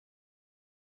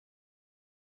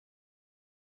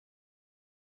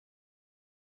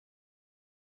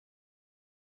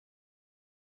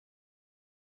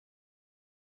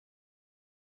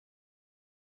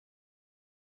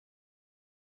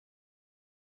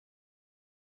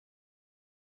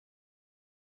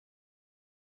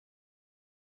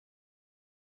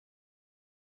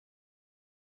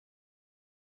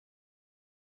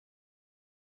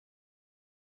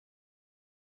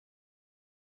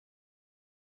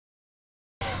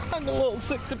I'm a little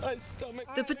sick to my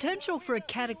stomach. The potential for a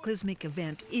cataclysmic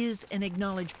event is an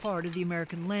acknowledged part of the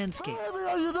American landscape.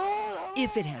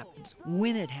 If it happens,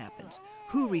 when it happens,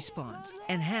 who responds,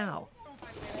 and how.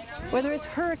 Whether it's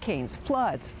hurricanes,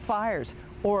 floods, fires,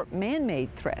 or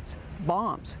man-made threats,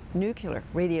 bombs, nuclear,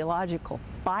 radiological,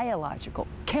 biological,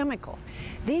 chemical,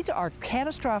 these are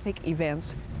catastrophic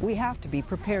events we have to be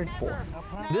prepared for.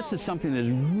 This is something that is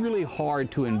really hard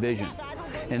to envision.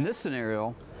 In this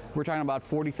scenario, we're talking about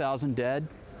 40,000 dead.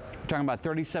 We're talking about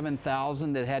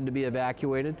 37,000 that had to be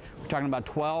evacuated. We're talking about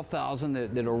 12,000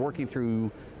 that are working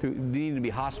through needing to be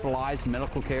hospitalized,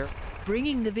 medical care.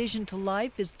 Bringing the vision to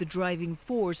life is the driving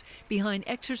force behind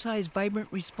Exercise Vibrant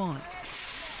Response,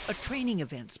 a training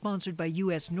event sponsored by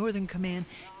U.S. Northern Command,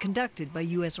 conducted by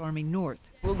U.S. Army North.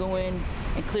 We'll go in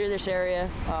and clear this area,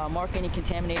 mark any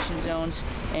contamination zones,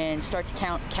 and start to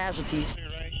count casualties.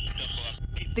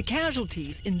 The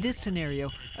casualties in this scenario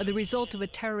are the result of a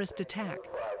terrorist attack,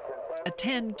 a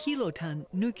 10-kiloton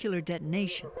nuclear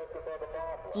detonation.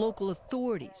 Local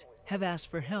authorities have asked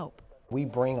for help. We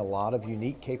bring a lot of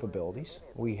unique capabilities.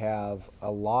 We have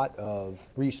a lot of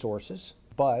resources,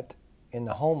 but in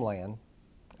the homeland,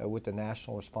 with the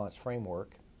National Response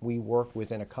Framework, we work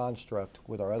within a construct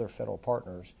with our other federal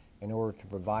partners in order to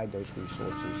provide those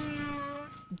resources.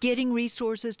 Getting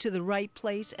resources to the right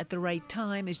place at the right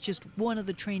time is just one of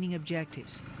the training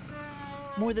objectives.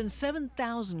 More than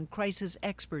 7,000 crisis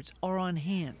experts are on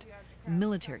hand,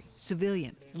 military,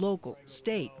 civilian, local,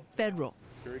 state, federal.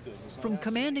 From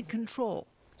command and control,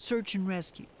 search and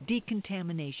rescue,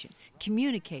 decontamination,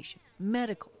 communication,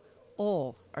 medical,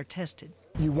 all are tested.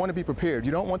 You want to be prepared.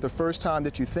 You don't want the first time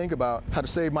that you think about how to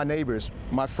save my neighbors,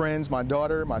 my friends, my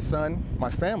daughter, my son,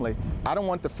 my family. I don't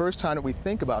want the first time that we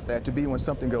think about that to be when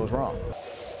something goes wrong.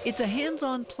 It's a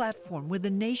hands-on platform where the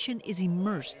nation is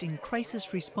immersed in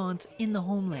crisis response in the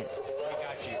homeland,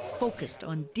 focused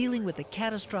on dealing with a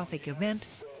catastrophic event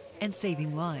and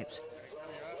saving lives.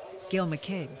 Gail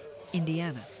McCabe,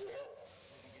 Indiana.